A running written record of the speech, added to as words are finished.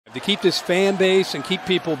To keep this fan base and keep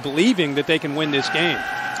people believing that they can win this game.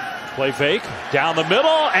 Play fake, down the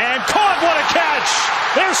middle, and caught. What a catch!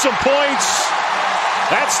 There's some points.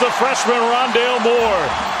 That's the freshman Rondale Moore.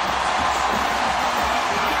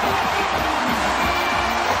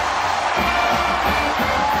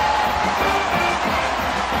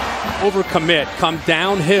 Overcommit, come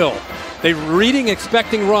downhill. They're reading,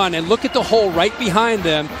 expecting run, and look at the hole right behind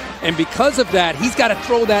them. And because of that, he's got to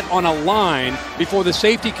throw that on a line before the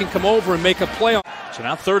safety can come over and make a play. So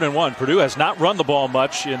now 3rd and 1. Purdue has not run the ball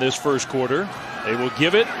much in this first quarter. They will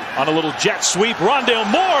give it on a little jet sweep. Rondale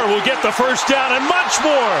Moore will get the first down and much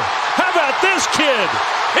more. How about this kid?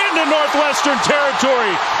 Into Northwestern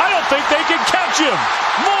territory. I don't think they can catch him.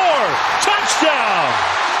 Moore, touchdown.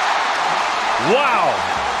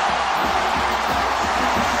 Wow.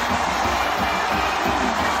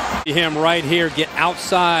 Him right here get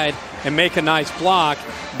outside and make a nice block.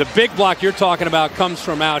 The big block you're talking about comes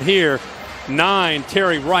from out here. 9,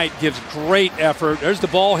 Terry Wright gives great effort. There's the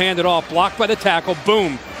ball handed off, blocked by the tackle.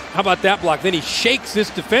 Boom. How about that block? Then he shakes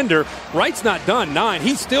this defender. Wright's not done. 9,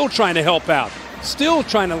 he's still trying to help out. Still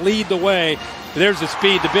trying to lead the way. There's the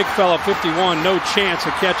speed. The big fellow, 51, no chance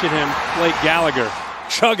of catching him. Blake Gallagher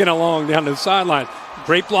chugging along down the sideline.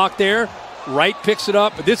 Great block there. Wright picks it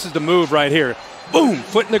up, but this is the move right here. Boom,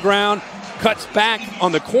 foot in the ground, cuts back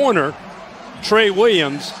on the corner, Trey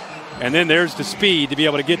Williams, and then there's the speed to be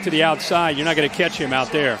able to get to the outside. You're not going to catch him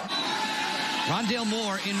out there. Rondale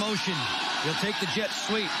Moore in motion. He'll take the jet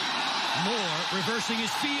sweep. Moore reversing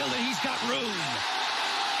his field, and he's got room.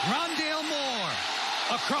 Rondale Moore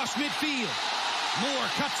across midfield. Moore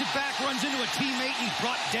cuts it back, runs into a teammate, and he's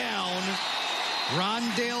brought down.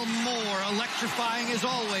 Rondale Moore electrifying as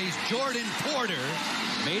always. Jordan Porter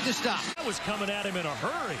made the stop. That was coming at him in a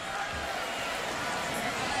hurry.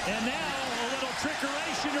 And now a little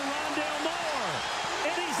trickeration to Rondale Moore.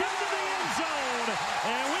 And he's into the end zone.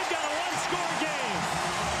 And we've got a one-score game.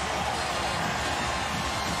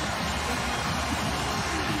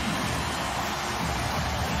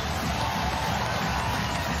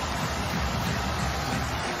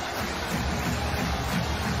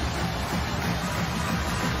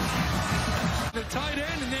 The tight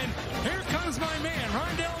end, and then here comes my man,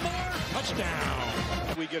 Rondale Moore,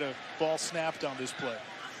 touchdown. We get a ball snapped on this play.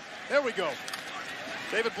 There we go.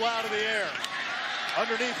 David Blau to the air.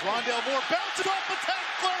 Underneath, Rondale Moore bounces off the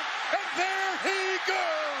tackler, and there he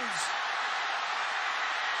goes.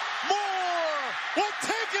 Moore will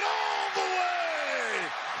take it all the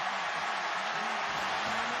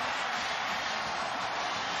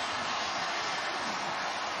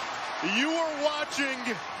way. You are watching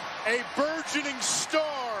a burgeoning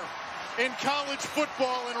star in college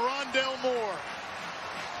football in Rondale Moore.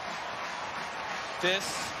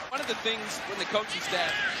 One of the things when the coaching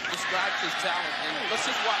staff describes his talent, and let's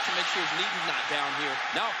just watch and make sure his knee's not down here.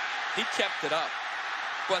 No, he kept it up.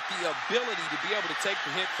 But the ability to be able to take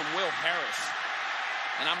the hit from Will Harris,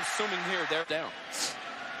 and I'm assuming here they're down.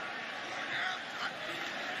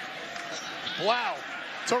 Wow,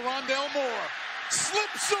 to Rondale Moore.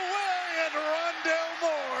 Slips away, and Rondale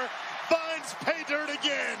Moore finds pay dirt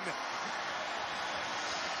again.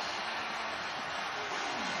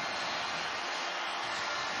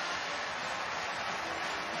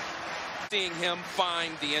 Seeing him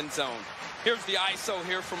find the end zone. Here's the ISO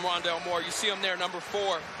here from Rondale Moore. You see him there, number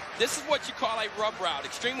 4. This is what you call a rub route.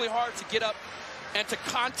 Extremely hard to get up and to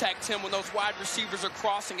contact him when those wide receivers are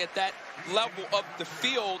crossing at that level of the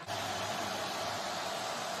field.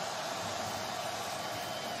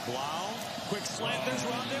 Blau, quick slant, there's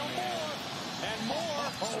Rondale Moore. And Moore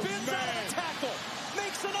spins out of the tackle.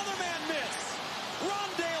 Makes another man miss.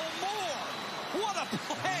 Rondale Moore. What a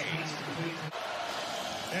play.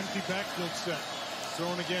 Empty backfield set.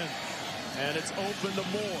 Thrown again. And it's open to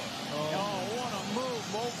Moore. Oh, what a move.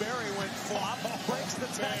 Mo Berry went flop, breaks the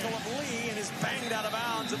tackle of Lee, and is banged out of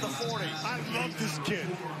bounds at the 40. I love this kid.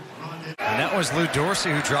 And that was Lou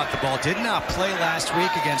Dorsey who dropped the ball. Did not play last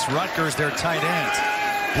week against Rutgers, their tight end.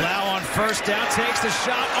 Blau on first down, takes the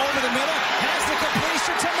shot over the middle, has the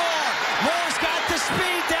completion to Moore. Moore's got the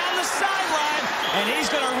speed down the sideline, and he's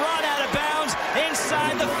going to run out of bounds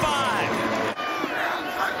inside the 5.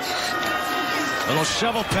 Little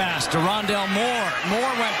shovel pass to Rondale Moore.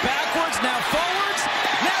 Moore went backwards, now forwards,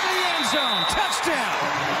 now to the end zone. Touchdown.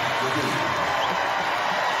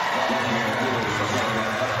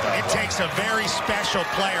 It takes a very special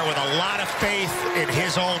player with a lot of faith in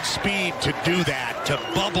his own speed to do that, to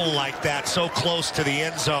bubble like that so close to the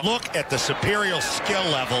end zone. Look at the superior skill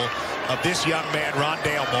level of this young man,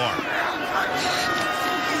 Rondale Moore.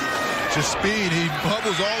 Just speed. He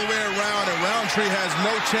bubbles all the way around, and Roundtree has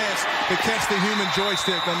no chance to catch the human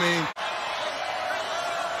joystick. I mean,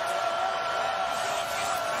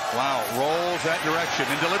 Wow, rolls that direction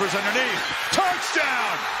and delivers underneath.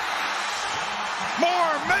 Touchdown!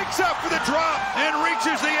 Moore makes up for the drop and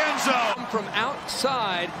reaches the end zone. From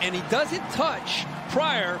outside, and he doesn't touch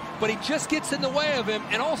Pryor, but he just gets in the way of him.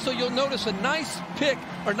 And also, you'll notice a nice pick,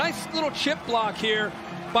 or nice little chip block here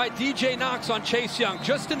by DJ Knox on Chase Young.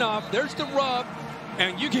 Just enough. There's the rub,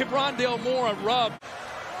 and you give Rondale Moore a rub.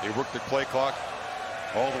 They work the play clock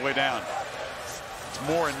all the way down. It's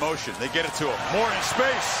Moore in motion. They get it to him. Moore in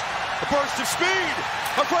space. A burst of speed.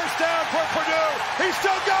 A first down for Purdue. He's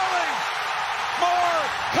still going. Moore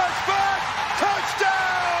cuts back. Touchdown!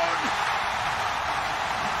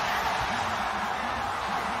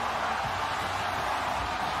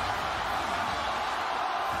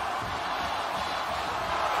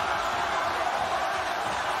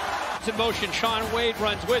 In motion, Sean Wade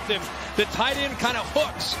runs with him. The tight end kind of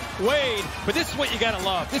hooks Wade, but this is what you got to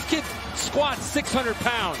love. This kid squats 600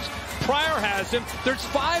 pounds. Pryor has him. There's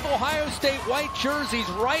 5 Ohio State white jerseys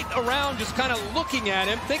right around just kind of looking at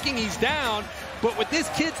him, thinking he's down. But with this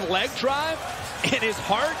kid's leg drive and his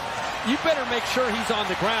heart, you better make sure he's on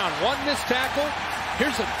the ground. 1 missed tackle.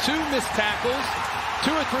 Here's 2 missed tackles. 2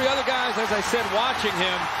 or 3 other guys, as I said, watching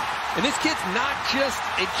him. And this kid's not just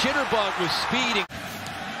a jitterbug with speed.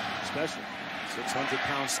 Special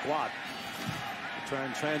 600-pound squat. Try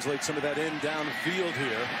and translate some of that in down the field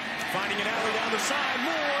here. Finding an alley down the side.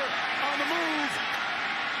 Moore on the move.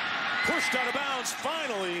 Pushed out of bounds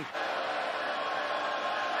finally.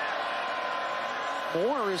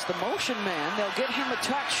 Moore is the motion man. They'll give him a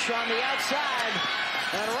touch on the outside.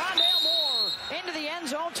 And Rondale Moore into the end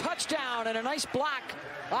zone. Touchdown, and a nice block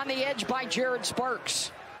on the edge by Jared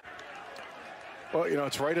Sparks. Well, you know,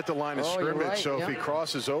 it's right at the line of scrimmage, right, so if he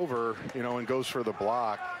crosses over, you know, and goes for the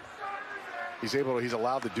block, he's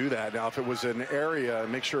allowed to do that. Now, if it was an area,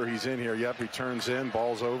 make sure he's in here. Yep, he turns in,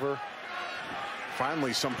 ball's over.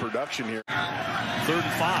 Finally, some production here. 3rd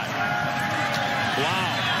and 5.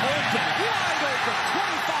 Wow. Open, wide open,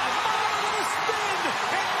 25, Moore with a spin,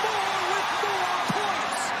 and Moore with more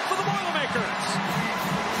points for the Boilermakers.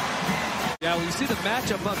 Yeah, well, you see the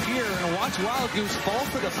matchup up here, and watch Wild Goose fall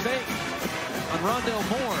for the fake on Rondale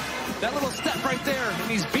Moore. That little step right there, and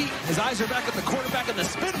he's beat. His eyes are back at the quarterback in the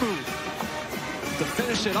spin move to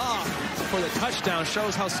finish it off for the touchdown.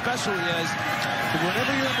 Shows how special he is. But whenever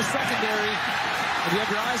you're in the secondary, if you have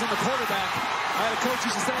your eyes on the quarterback, I had a coach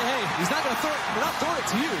used to say, hey, he's not going to throw it. We're not throwing it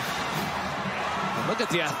to you. And look at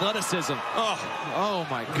the athleticism. Oh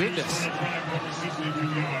my goodness.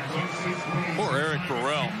 Poor Eric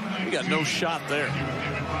Burrell. He got no shot there.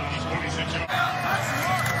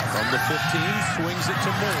 From the 15, swings it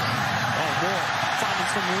to Moore. Oh, Moore finding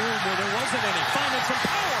some room where there wasn't any. Finding some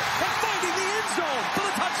power and finding the end zone for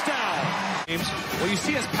the touchdown. Well, you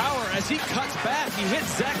see his power as he cuts back. He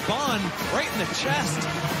hits Zach Bond right in the chest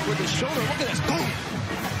with his shoulder. Look at this. Boom.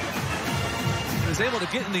 He's able to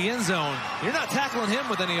get in the end zone. You're not tackling him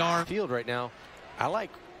with any arm. Field right now. I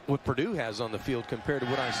like what Purdue has on the field compared to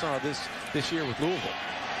what I saw this year with Louisville.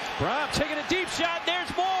 Brown taking a deep shot.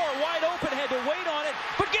 There's Moore. Wide open. Had to wait on it,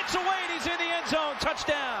 but gets away, and he's in the end zone.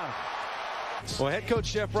 Touchdown. Well, head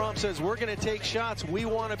coach Jeff Brom says we're going to take shots. We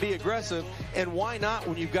want to be aggressive, and why not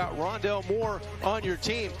when you've got Rondale Moore on your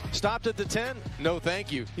team? Stopped at the 10? No,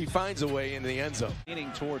 thank you. He finds a way into the end zone.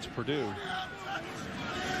 Leaning towards Purdue.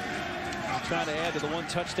 Trying to add to the 1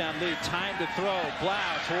 touchdown lead. Time to throw.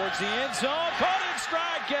 Blau towards the end zone. Caught in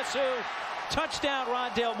stride. Guess who? Touchdown,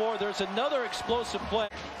 Rondale Moore. There's another explosive play.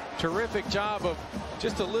 Terrific job of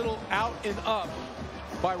just a little out and up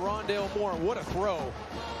by Rondale Moore. What a throw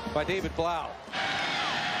by David Blau.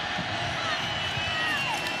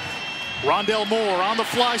 Rondale Moore on the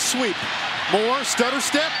fly sweep. Moore, stutter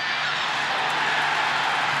step.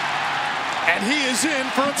 And he is in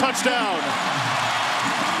for a touchdown.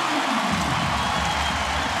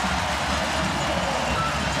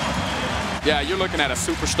 Yeah, you're looking at a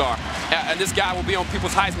superstar. And this guy will be on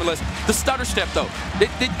people's Heisman list. The stutter step, though.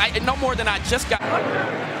 No more than I just got.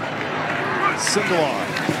 Sindelar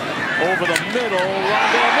over the middle.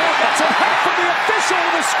 Rondale Moore gets it help from the official.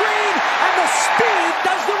 The screen and the speed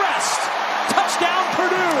does the rest. Touchdown,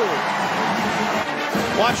 Purdue.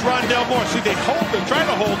 Watch Rondale Moore. See, they hold him, trying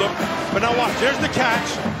to hold him. But now watch, there's the catch.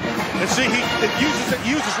 And see, he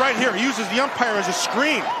uses right here. He uses the umpire as a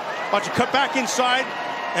screen. Watch it cut back inside.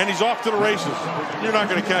 And he's off to the races. You're not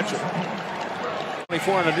going to catch him.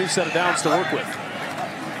 24 and a new set of downs to work with.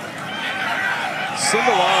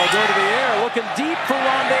 Sindelar will go to the air, looking deep for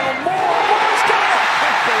Rondale Moore. Moore's got it!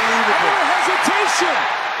 Unbelievable. No hesitation.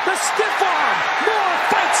 The stiff arm. Moore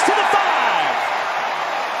fights to the 5.